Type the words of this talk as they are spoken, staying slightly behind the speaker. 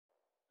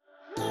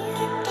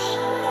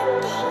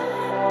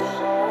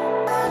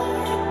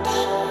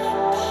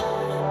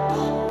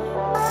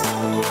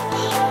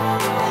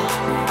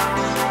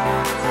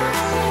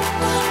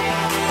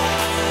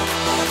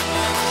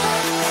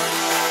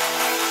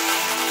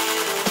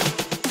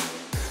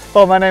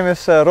Well, my name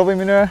is Robin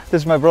Mineur.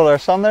 This is my brother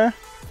Sander.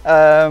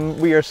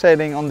 We are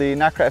sailing on the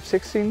Nacra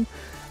F16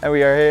 and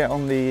we are here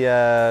on the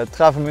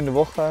Travemünde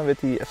Woche with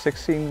the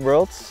F16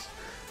 Worlds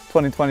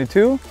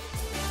 2022.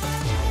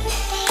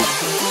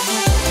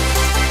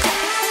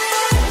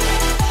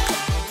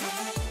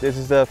 This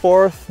is the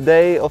fourth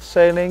day of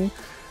sailing.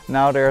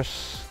 Now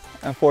there's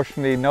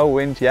unfortunately no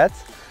wind yet.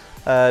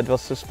 It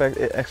was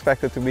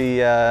expected to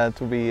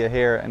be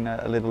here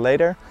a little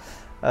later.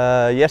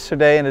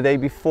 Yesterday and the day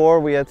before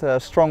we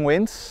had strong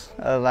winds,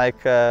 I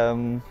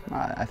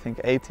think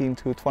 18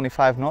 to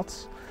 25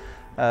 knots.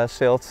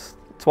 Sailed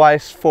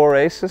twice 4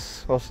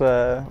 races. Was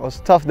a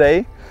tough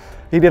day.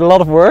 He did a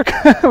lot of work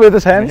with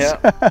his hands.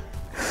 Yeah.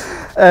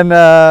 And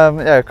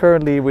yeah,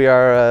 currently we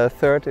are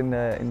third in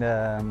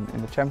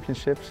the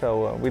championship,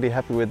 so really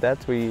happy with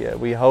that.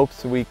 We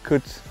hoped we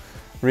could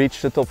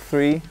reach the top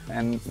 3,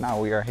 and now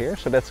we are here,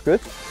 so that's good.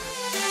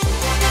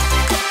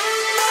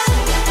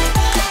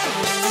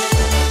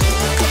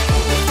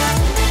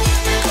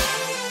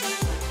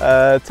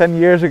 10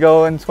 years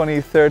ago in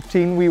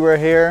 2013 we were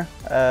here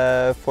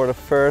for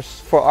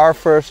our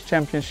first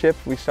championship.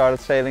 We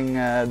started sailing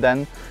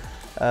then,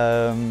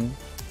 and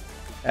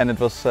it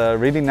was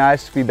really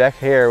nice to be back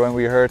here. When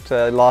we heard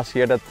last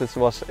year that this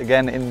was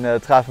again in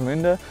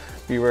Travemünde,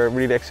 we were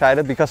really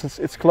excited because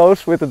it's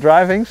close with the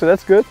driving, so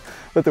that's good.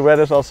 But the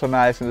weather's also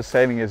nice and the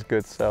sailing is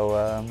good.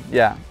 So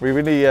yeah, we're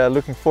really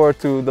looking forward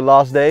to the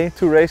last day.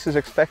 2 races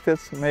expected,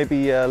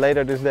 maybe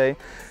later this day.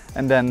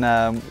 And then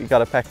we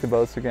gotta pack the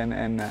boats again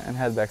and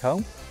head back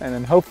home. And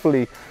then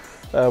hopefully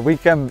we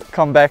can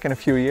come back in a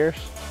few years.